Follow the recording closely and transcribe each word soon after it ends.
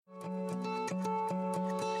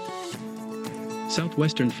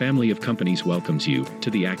Southwestern family of companies welcomes you to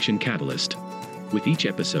the Action Catalyst. With each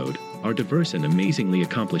episode, our diverse and amazingly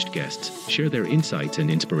accomplished guests share their insights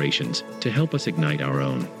and inspirations to help us ignite our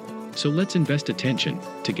own. So let's invest attention,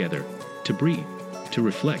 together, to breathe, to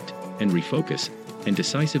reflect, and refocus, and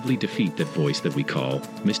decisively defeat that voice that we call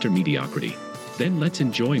Mr. Mediocrity. Then let's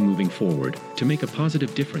enjoy moving forward to make a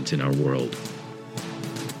positive difference in our world.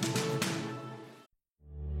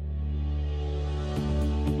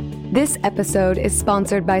 This episode is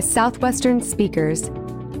sponsored by Southwestern Speakers.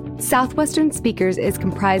 Southwestern Speakers is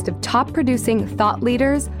comprised of top-producing thought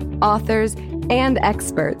leaders, authors, and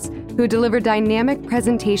experts who deliver dynamic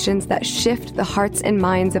presentations that shift the hearts and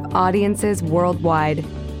minds of audiences worldwide.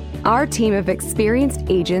 Our team of experienced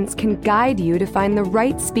agents can guide you to find the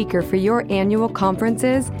right speaker for your annual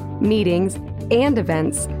conferences, meetings, and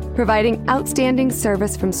events, providing outstanding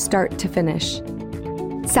service from start to finish.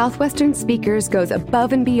 Southwestern Speakers goes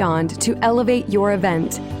above and beyond to elevate your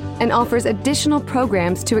event and offers additional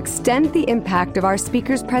programs to extend the impact of our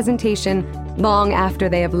speaker's presentation long after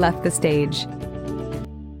they have left the stage.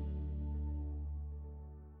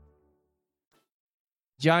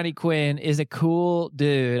 Johnny Quinn is a cool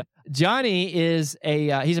dude. Johnny is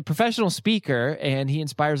he's a professional speaker, and he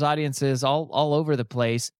inspires audiences all over the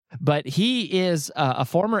place. But he is a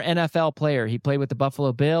former NFL player. He played with the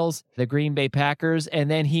Buffalo Bills, the Green Bay Packers,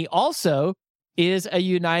 and then he also is a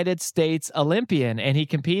United States Olympian, and he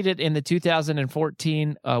competed in the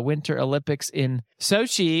 2014 Winter Olympics in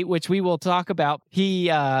Sochi, which we will talk about. He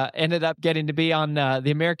ended up getting to be on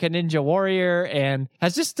the American Ninja Warrior and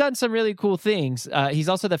has just done some really cool things. He's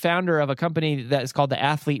also the founder of a company that is called the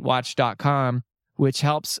athletewatch.com, which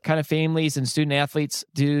helps kind of families and student athletes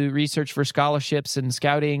do research for scholarships and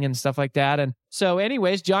scouting and stuff like that. And so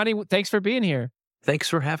anyways, Johnny, thanks for being here. Thanks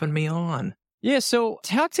for having me on. Yeah, so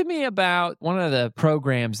talk to me about one of the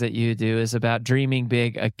programs that you do is about dreaming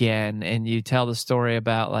big again, and you tell the story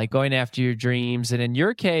about like going after your dreams. And in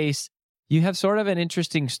your case, you have sort of an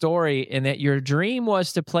interesting story in that your dream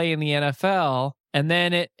was to play in the NFL, and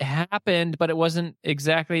then it happened, but it wasn't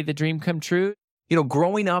exactly the dream come true. You know,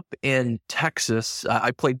 growing up in Texas,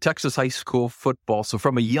 I played Texas high school football. So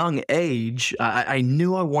from a young age, I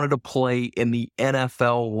knew I wanted to play in the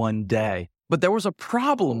NFL one day. But there was a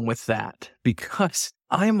problem with that because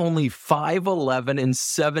I'm only 5'11" and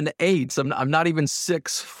 7'8". I'm not even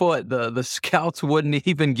 6 foot. The scouts wouldn't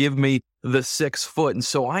even give me the 6 foot. And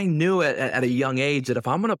so I knew at a young age that if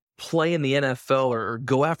I'm going to play in the NFL or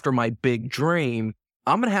go after my big dream,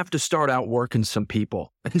 I'm going to have to start out working some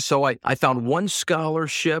people. And so I found one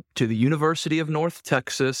scholarship to the University of North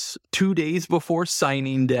Texas 2 days before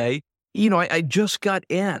signing day. You know, I just got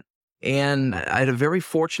in. And I had a very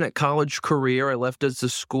fortunate college career. I left as the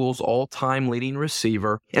school's all-time leading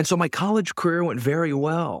receiver. And so my college career went very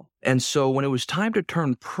well. And so when it was time to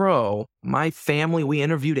turn pro, my family, we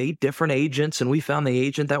interviewed 8 different agents, and we found the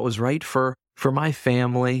agent that was right for my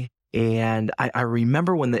family. And I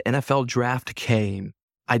remember when the NFL draft came,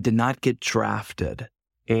 I did not get drafted.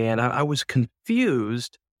 And I was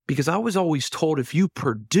confused because I was always told if you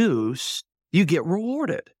produce, you get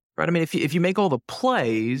rewarded, right? I mean, if you make all the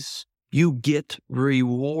plays, you get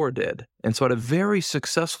rewarded. And so I had a very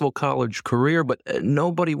successful college career, but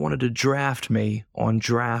nobody wanted to draft me on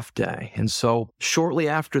draft day. And so shortly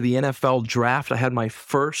after the NFL draft, I had my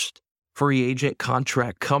first free agent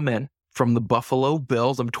contract come in from the Buffalo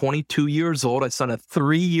Bills. I'm 22 years old. I signed a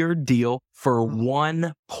 3-year deal for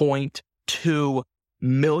 $1.2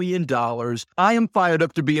 million. I am fired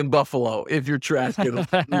up to be in Buffalo if you're drafting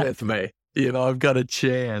with me. You know, I've got a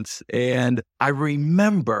chance. And I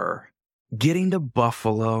remember getting to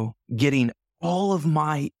Buffalo, getting all of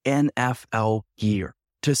my NFL gear,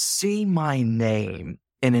 to see my name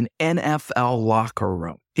in an NFL locker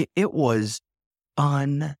room. It was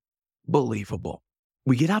unbelievable.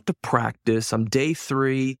 We get out to practice. I'm day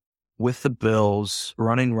 3 with the Bills,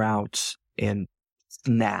 running routes, and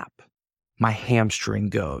snap, my hamstring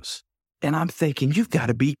goes. And I'm thinking, you've got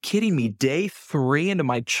to be kidding me. Day 3 into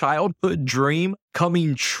my childhood dream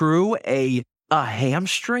coming true, a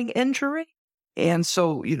hamstring injury? And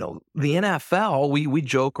so, you know, the NFL, we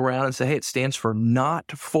joke around and say, hey, it stands for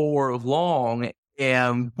not for long.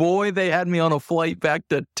 And boy, they had me on a flight back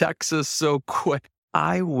to Texas so quick.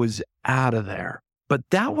 I was out of there. But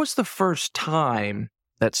that was the first time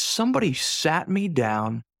that somebody sat me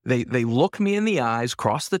down. They looked me in the eyes,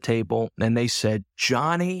 crossed the table, and they said,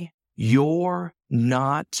 Johnny, you're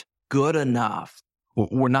not good enough.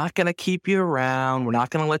 We're not going to keep you around. We're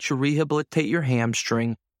not going to let you rehabilitate your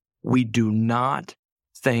hamstring. We do not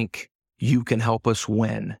think you can help us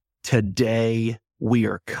win. Today, we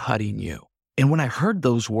are cutting you. And when I heard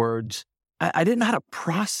those words, I didn't know how to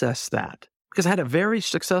process that because I had a very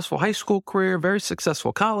successful high school career, very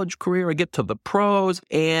successful college career. I get to the pros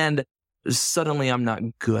and suddenly I'm not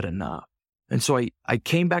good enough. And so I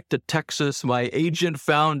came back to Texas. My agent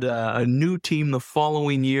found a new team the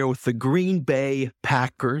following year with the Green Bay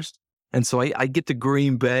Packers. And so I get to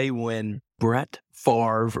Green Bay when Brett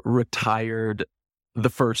Favre retired the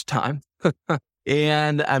first time.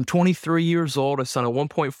 And I'm 23 years old. I signed a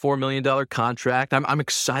 $1.4 million contract. I'm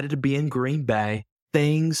excited to be in Green Bay.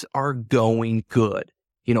 Things are going good.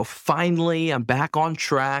 Finally, I'm back on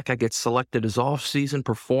track. I get selected as off-season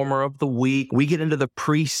performer of the week. We get into the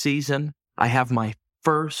preseason. I have my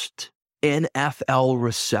first NFL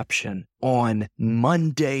reception on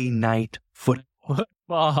Monday Night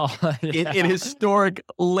Football. In historic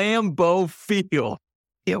Lambeau Field.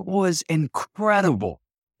 It was incredible.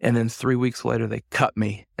 And then 3 weeks later, they cut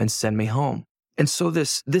me and send me home. And so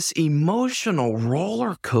this emotional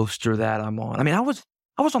roller coaster that I'm on. I mean, I was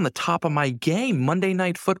on the top of my game. Monday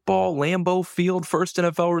Night Football, Lambeau Field, first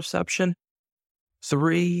NFL reception.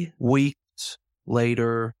 3 weeks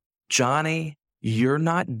later, Johnny, you're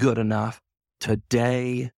not good enough.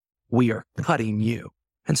 Today, we are cutting you.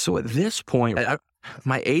 And so at this point,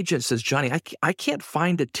 my agent says, Johnny, I can't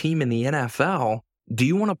find a team in the NFL. Do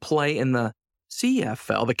you want to play in the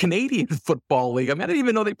CFL, the Canadian Football League? I mean, I didn't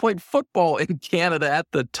even know they played football in Canada at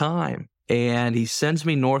the time. And he sends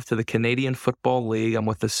me north to the Canadian Football League. I'm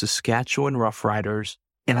with the Saskatchewan Roughriders,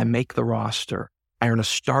 and I make the roster. I earn a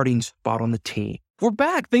starting spot on the team. We're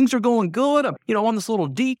back. Things are going good. I'm, on this little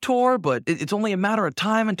detour, but it's only a matter of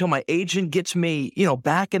time until my agent gets me,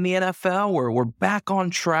 back in the NFL where we're back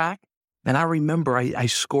on track. And I remember I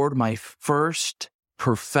scored my first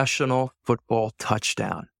professional football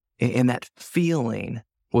touchdown. And that feeling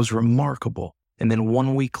was remarkable. And then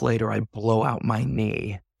 1 week later, I blow out my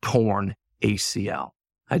knee, torn ACL.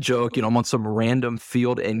 I joke, I'm on some random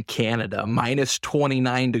field in Canada, minus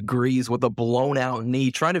 29 degrees with a blown out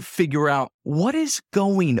knee, trying to figure out what is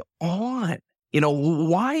going on.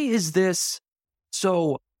 Why is this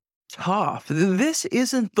so tough? This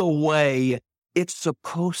isn't the way it's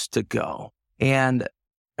supposed to go. And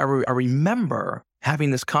I remember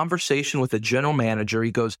having this conversation with the general manager.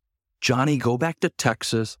 He goes, Johnny, go back to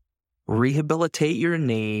Texas, rehabilitate your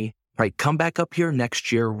knee, right? Come back up here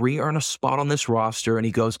next year, re-earn a spot on this roster. And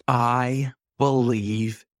he goes, I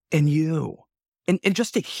believe in you. And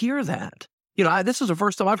just to hear that, this is the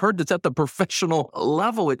first time I've heard this at the professional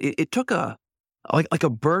level. It took a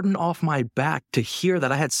burden off my back to hear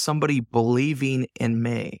that I had somebody believing in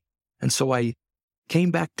me. And so I came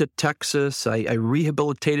back to Texas. I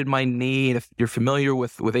rehabilitated my knee. And if you're familiar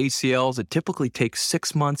with ACLs, it typically takes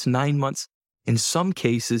 6 months, 9 months, in some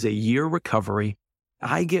cases, a year recovery.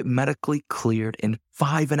 I get medically cleared in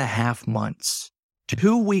 5.5 months,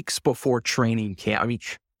 2 weeks before training camp.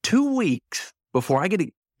 2 weeks before I get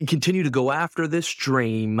to continue to go after this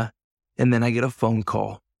dream. And then I get a phone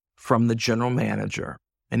call from the general manager.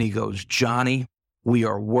 And he goes, Johnny, we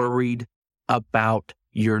are worried about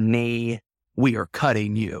your knee. We are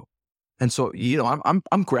cutting you. And so,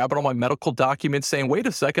 I'm grabbing all my medical documents saying, wait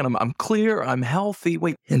a second, I'm clear, I'm healthy.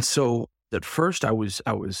 Wait. And so at first I was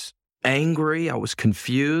angry. I was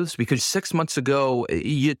confused because 6 months ago,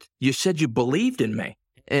 you said you believed in me.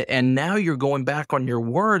 And now you're going back on your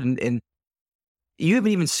word and you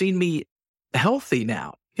haven't even seen me healthy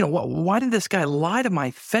now. Why did this guy lie to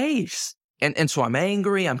my face? And so I'm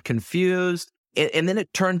angry, I'm confused. And then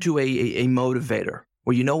it turned to a motivator.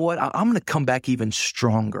 Well, you know what? I'm going to come back even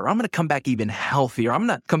stronger. I'm going to come back even healthier. I'm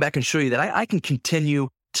going to come back and show you that I can continue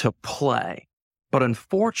to play. But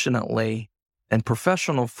unfortunately, in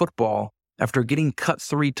professional football, after getting cut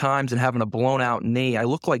 3 times and having a blown out knee, I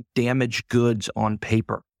look like damaged goods on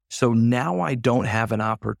paper. So now I don't have an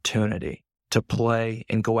opportunity to play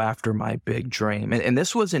and go after my big dream. And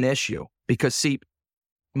this was an issue because, see,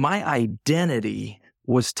 my identity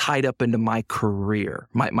was tied up into my career,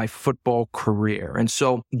 my football career. And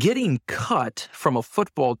so getting cut from a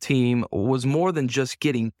football team was more than just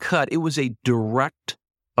getting cut. It was a direct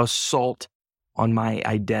assault on my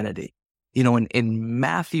identity. In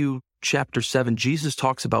Matthew chapter 7, Jesus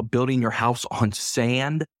talks about building your house on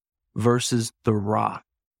sand versus the rock.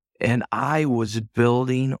 And I was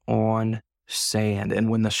building on sand. And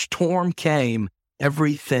when the storm came,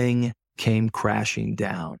 everything came crashing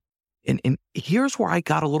down. And here's where I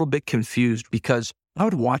got a little bit confused because I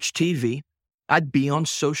would watch TV. I'd be on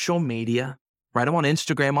social media, right? I'm on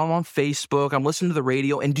Instagram, I'm on Facebook, I'm listening to the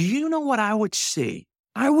radio. And do you know what I would see?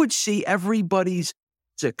 I would see everybody's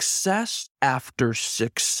success after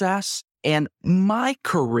success. And my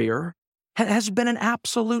career has been an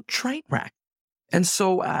absolute train wreck. And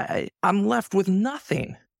so I'm left with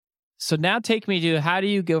nothing. So now take me to, how do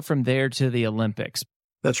you go from there to the Olympics?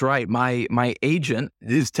 That's right. My agent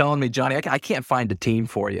is telling me, Johnny, I can't find a team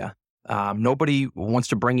for you. Nobody wants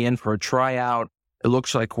to bring you in for a tryout. It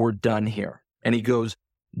looks like we're done here. And he goes,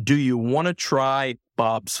 do you want to try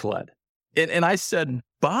bobsled? And I said,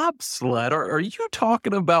 bobsled? Are you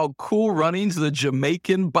talking about Cool Runnings, the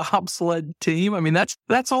Jamaican bobsled team? I mean,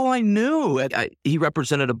 that's all I knew. He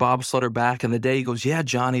represented a bobsledder back in the day. He goes, yeah,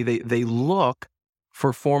 Johnny, they look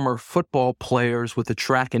for former football players with a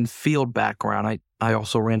track and field background. I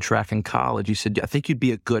also ran track in college. He said, I think you'd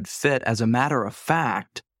be a good fit. As a matter of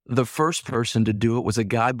fact, the first person to do it was a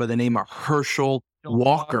guy by the name of Herschel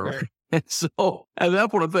Walker. And so at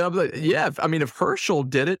that point, I'm like, yeah, if Herschel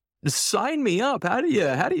did it, sign me up. How do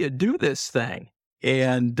you do this thing?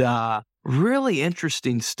 And really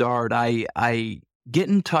interesting start. I get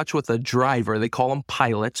in touch with a driver. They call them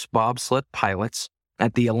pilots, bobsled pilots,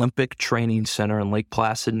 at the Olympic Training Center in Lake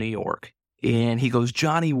Placid, New York. And he goes,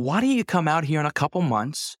 Johnny, why don't you come out here in a couple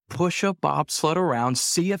months, push a bobsled around,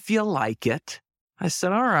 see if you like it? I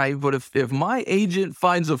said, all right, but if my agent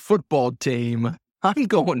finds a football team, I'm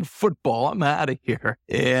going football. I'm out of here.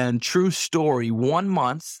 And true story, 1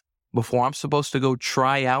 month before I'm supposed to go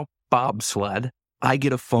try out bobsled, I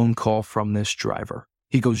get a phone call from this driver.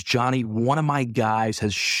 He goes, Johnny, one of my guys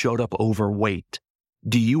has showed up overweight.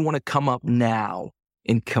 Do you want to come up now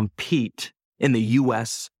and compete in the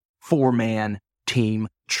U.S. 4-man team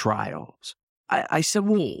trials? I said,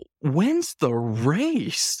 well, when's the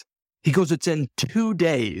race? He goes, it's in 2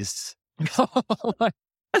 days.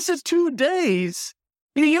 I said, 2 days?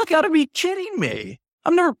 You got to be kidding me.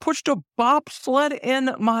 I've never pushed a bobsled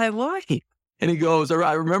in my life. And he goes,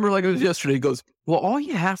 I remember like it was yesterday. He goes, well, all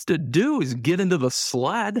you have to do is get into the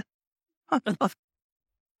sled.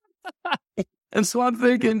 And so I'm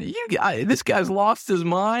thinking, this guy's lost his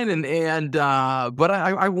mind. But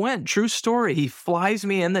I went. True story. He flies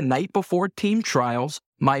me in the night before team trials.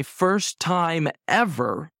 My first time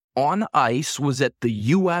ever on ice was at the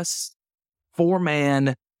U.S.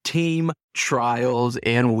 4-man team trials,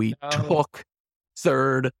 and we took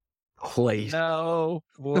third place. No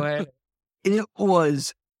way. It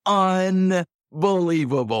was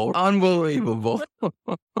unbelievable. Unbelievable.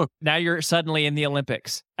 Now you're suddenly in the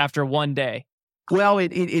Olympics after 1 day. Well,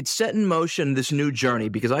 it set in motion this new journey,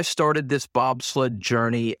 because I started this bobsled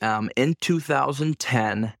journey in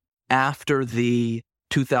 2010 after the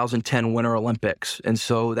 2010 Winter Olympics. And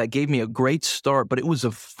so that gave me a great start, but it was a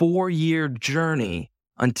 4-year journey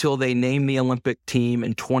until they named the Olympic team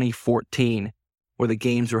in 2014, where the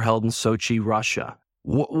games were held in Sochi, Russia.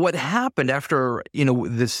 What happened after,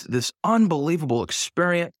 this unbelievable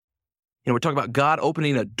experience? We're talking about God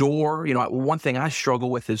opening a door. One thing I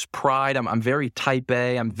struggle with is pride. I'm very type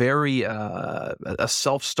A. I'm very a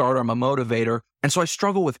self-starter. I'm a motivator. And so I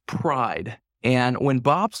struggle with pride. And when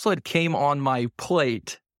bobsled came on my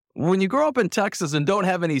plate, when you grow up in Texas and don't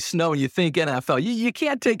have any snow and you think NFL, you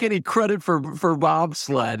can't take any credit for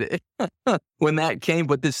bobsled when that came.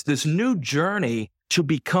 But this new journey to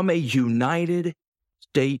become a United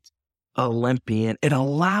States Olympian, it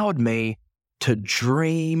allowed me to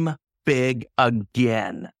dream big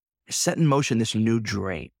again. Set in motion this new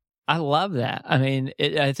dream. I love that. I mean,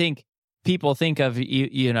 I think people think of,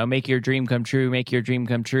 make your dream come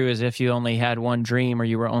true, as if you only had one dream or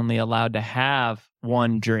you were only allowed to have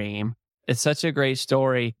one dream. It's such a great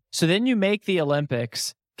story. So then you make the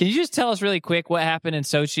Olympics. Can you just tell us really quick what happened in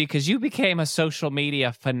Sochi? Because you became a social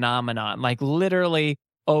media phenomenon, like literally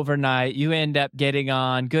overnight. You end up getting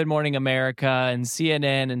on Good Morning America and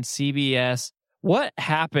CNN and CBS. What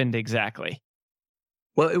happened exactly?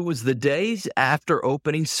 Well, it was the days after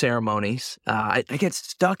opening ceremonies. I get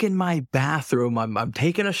stuck in my bathroom. I'm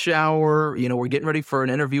taking a shower. We're getting ready for an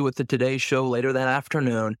interview with the Today Show later that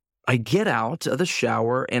afternoon. I get out of the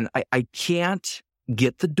shower and I can't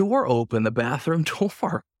get the door open, the bathroom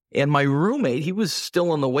door. And my roommate, he was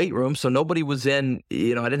still in the weight room, so nobody was in. I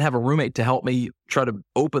didn't have a roommate to help me try to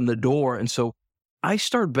open the door. And so I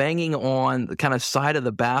start banging on the kind of side of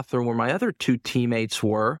the bathroom where my other 2 teammates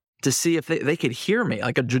were to see if they could hear me,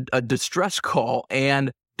 like a distress call.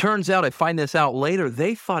 And turns out, I find this out later,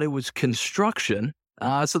 they thought it was construction.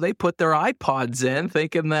 So they put their iPods in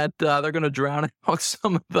thinking that they're going to drown out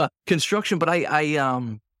some of the construction. But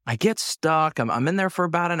I get stuck. I'm in there for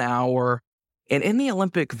about an hour. And in the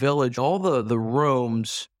Olympic Village, all the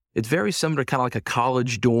rooms, it's very similar to kind of like a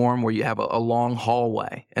college dorm where you have a long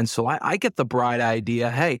hallway. And so I get the bright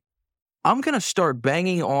idea, hey, I'm going to start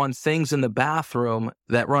banging on things in the bathroom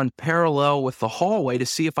that run parallel with the hallway to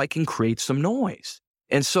see if I can create some noise.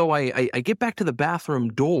 And so I get back to the bathroom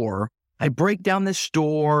door. I break down this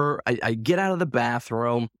door, I get out of the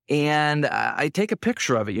bathroom, and I take a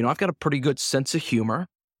picture of it. I've got a pretty good sense of humor.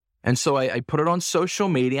 And so I put it on social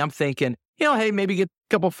media. I'm thinking, hey, maybe get a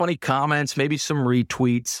couple funny comments, maybe some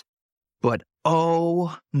retweets. But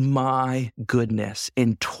oh my goodness,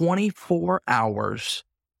 in 24 hours,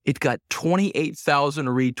 it got 28,000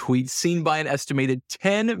 retweets, seen by an estimated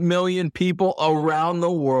 10 million people around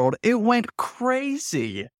the world. It went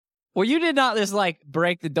crazy. Well, you did not just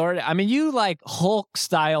break the door. I mean, you Hulk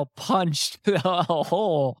style punched a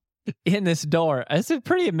hole in this door. It's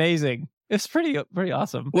pretty amazing. It's pretty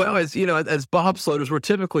awesome. Well, as bobsledders, we're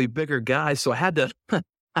typically bigger guys, so I had to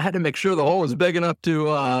make sure the hole was big enough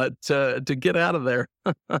to get out of there.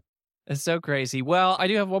 It's so crazy. Well, I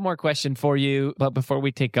do have one more question for you, but before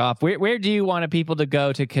we take off, where do you want people to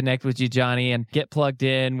go to connect with you, Johnny, and get plugged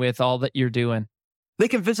in with all that you're doing? They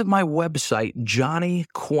can visit my website,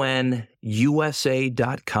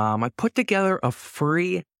 johnnyquinnusa.com. I put together a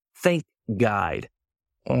free think guide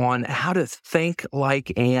on how to think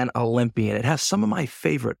like an Olympian. It has some of my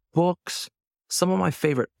favorite books, some of my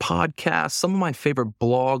favorite podcasts, some of my favorite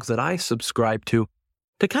blogs that I subscribe to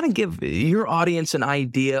kind of give your audience an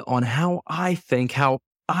idea on how I think, how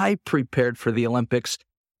I prepared for the Olympics,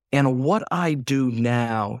 and what I do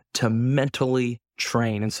now to mentally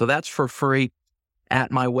train. And so that's for free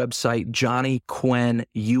at my website,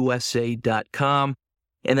 johnnyquinnusa.com.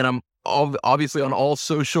 And then I'm obviously on all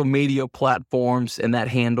social media platforms, and that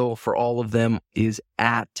handle for all of them is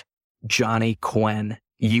at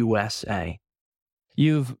johnnyquinnusa.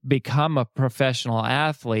 You've become a professional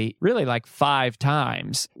athlete really 5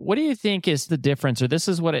 times. What do you think is the difference, or this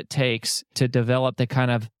is what it takes to develop the kind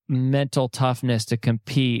of mental toughness to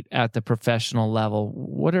compete at the professional level?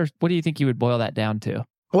 What do you think you would boil that down to?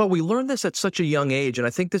 Well, we learned this at such a young age, and I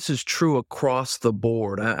think this is true across the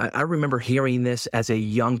board. I remember hearing this as a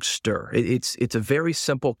youngster. It's a very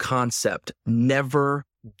simple concept. Never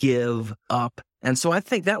give up. And so I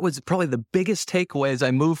think that was probably the biggest takeaway as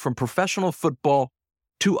I moved from professional football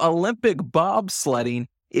to Olympic bobsledding,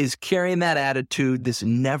 is carrying that attitude, this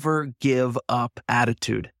never give up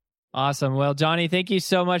attitude. Awesome. Well, Johnny, thank you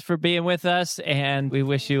so much for being with us, and we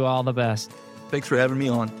wish you all the best. Thanks for having me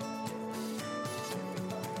on.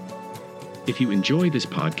 If you enjoy this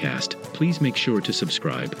podcast, please make sure to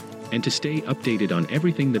subscribe. And to stay updated on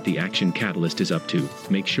everything that the Action Catalyst is up to,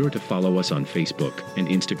 make sure to follow us on Facebook and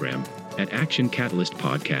Instagram at Action Catalyst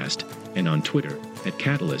Podcast, and on Twitter at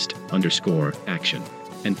Catalyst_Action.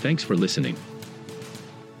 And thanks for listening.